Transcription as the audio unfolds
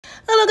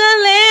Alô,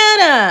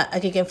 galera!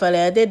 Aqui quem fala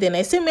é a Dede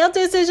Nascimento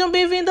e sejam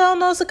bem-vindos ao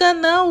nosso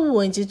canal.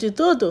 Antes de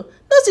tudo,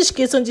 não se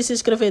esqueçam de se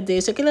inscrever,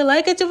 deixa aquele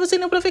like e ativa o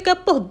sininho para ficar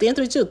por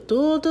dentro de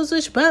todos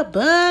os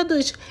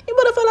babados. E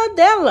bora falar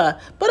dela,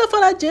 bora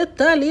falar de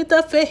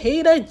Talita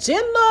Ferreira de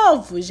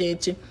novo,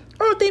 gente.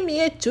 Ontem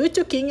minha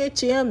tchutchuquinha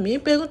tinha me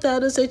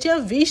perguntado se eu tinha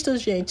visto,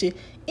 gente.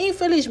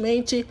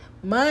 Infelizmente,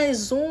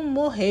 mais um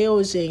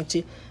morreu,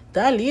 gente.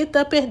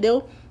 Talita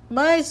perdeu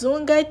mais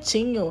um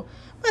gatinho.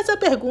 Mas a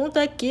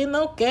pergunta aqui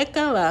não quer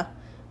calar.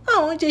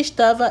 Aonde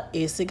estava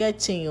esse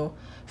gatinho?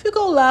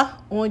 Ficou lá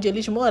onde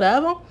eles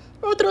moravam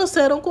ou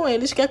trouxeram com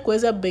eles, que é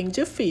coisa bem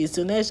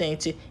difícil, né,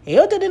 gente?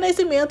 Eu, de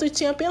nascimento,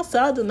 tinha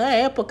pensado na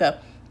época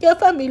que a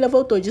família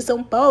voltou de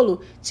São Paulo,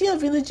 tinha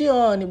vindo de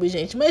ônibus,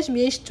 gente, mas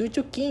minhas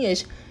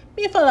tchutchuquinhas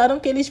me falaram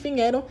que eles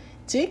vieram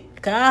de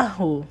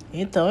carro.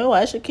 Então eu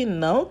acho que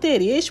não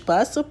teria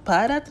espaço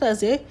para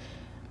trazer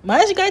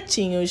mais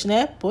gatinhos,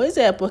 né? Pois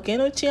é, porque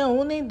não tinha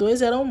um nem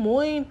dois, eram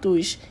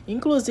muitos.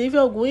 Inclusive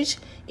alguns,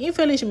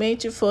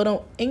 infelizmente,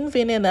 foram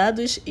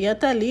envenenados e a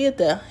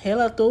Talita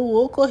relatou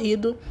o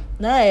ocorrido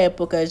na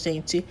época,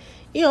 gente.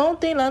 E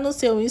ontem lá no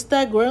seu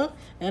Instagram,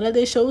 ela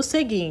deixou o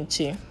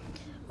seguinte: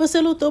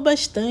 você lutou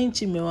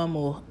bastante, meu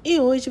amor, e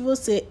hoje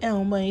você é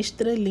uma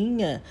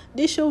estrelinha.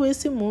 Deixou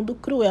esse mundo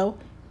cruel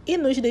e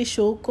nos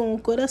deixou com o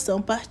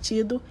coração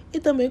partido e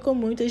também com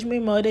muitas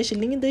memórias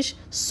lindas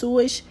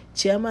suas.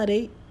 Te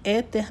amarei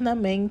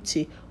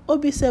eternamente.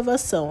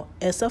 Observação: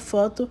 essa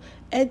foto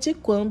é de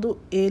quando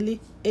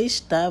ele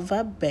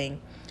estava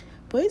bem.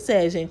 Pois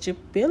é, gente,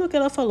 pelo que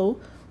ela falou,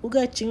 o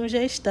gatinho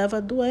já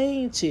estava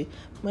doente,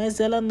 mas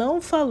ela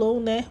não falou,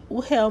 né, o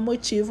real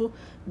motivo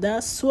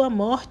da sua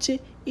morte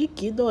e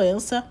que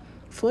doença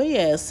foi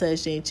essa,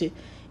 gente.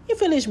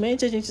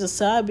 Infelizmente, a gente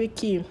sabe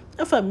que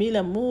a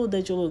família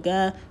muda de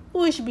lugar,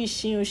 os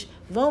bichinhos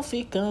vão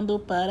ficando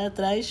para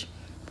trás.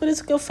 Por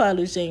isso que eu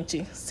falo,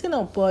 gente, se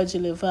não pode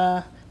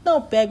levar, não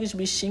pegue os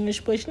bichinhos,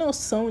 pois não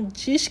são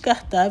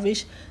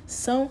descartáveis,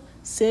 são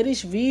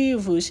seres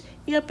vivos.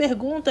 E a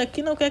pergunta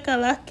que não quer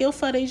calar, que eu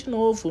farei de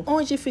novo: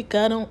 onde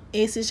ficaram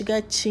esses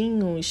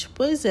gatinhos?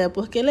 Pois é,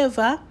 porque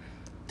levar,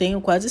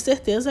 tenho quase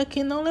certeza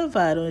que não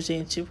levaram,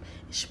 gente.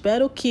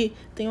 Espero que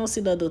tenham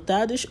sido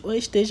adotados ou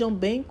estejam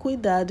bem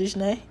cuidados,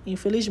 né?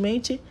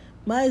 Infelizmente,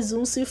 mais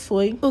um se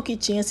foi, o que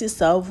tinha se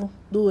salvo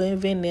do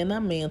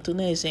envenenamento,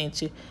 né,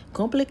 gente?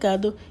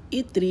 Complicado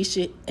e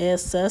triste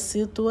essa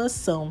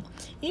situação.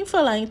 Em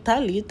falar em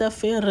Talita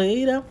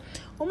Ferreira,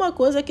 uma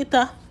coisa que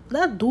tá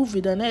na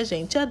dúvida, né,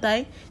 gente? A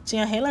Dai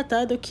tinha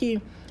relatado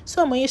que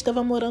sua mãe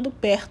estava morando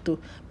perto,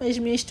 mas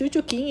minhas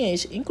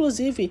tchutchuquinhas,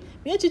 inclusive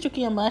minha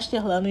tchutchuquinha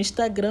Master lá no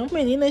Instagram,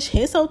 meninas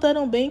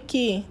ressaltaram bem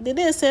que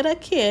Dedê, será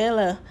que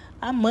ela,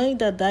 a mãe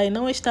da Dai,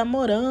 não está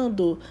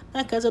morando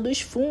na casa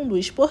dos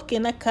fundos? Porque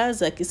na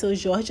casa que seu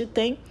Jorge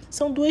tem,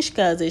 são duas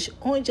casas,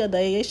 onde a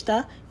Dai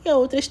está e a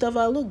outra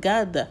estava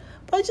alugada.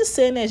 Pode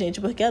ser, né, gente?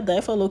 Porque a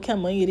Dai falou que a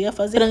mãe iria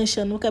fazer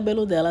prancha no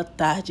cabelo dela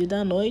tarde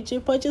da noite. E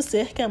pode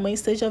ser que a mãe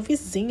seja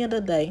vizinha da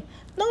Dai.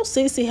 Não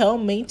sei se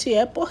realmente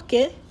é,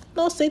 porque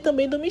não sei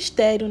também do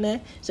mistério,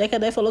 né? Já que a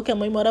Dai falou que a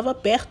mãe morava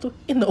perto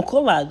e não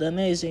colada,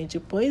 né, gente?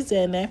 Pois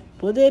é, né?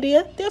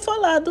 Poderia ter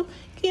falado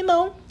que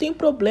não tem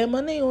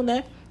problema nenhum,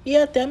 né? E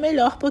até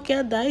melhor, porque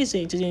a Dai,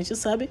 gente, a gente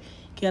sabe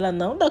que ela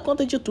não dá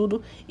conta de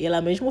tudo. E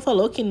ela mesmo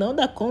falou que não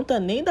dá conta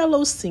nem da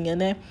loucinha,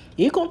 né?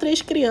 E com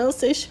 3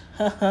 crianças,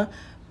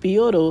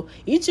 piorou.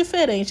 E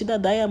diferente da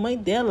Dai, a mãe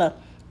dela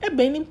é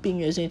bem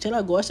limpinha, gente.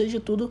 Ela gosta de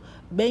tudo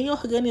bem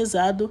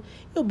organizado.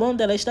 E o bom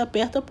dela estar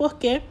perto é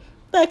porque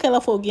dá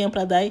aquela folguinha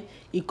pra Dai.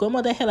 E como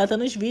a Dai relata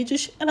nos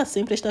vídeos, ela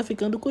sempre está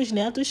ficando com os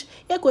netos.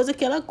 E é coisa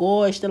que ela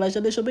gosta. Ela já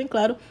deixou bem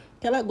claro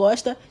que ela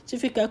gosta de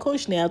ficar com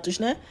os netos,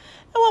 né?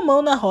 É uma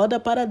mão na roda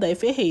para a Dai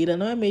Ferreira,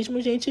 não é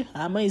mesmo, gente?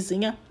 A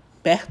mãezinha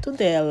perto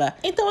dela.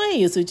 Então é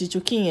isso,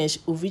 tchutchuquinhas.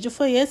 O vídeo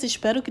foi esse.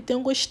 Espero que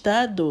tenham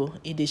gostado.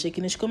 E deixa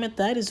aqui nos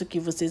comentários o que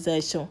vocês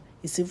acham.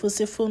 E se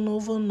você for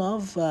novo ou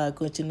nova,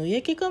 continue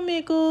aqui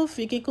comigo.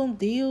 Fiquem com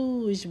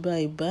Deus.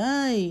 Bye,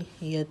 bye.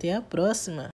 E até a próxima.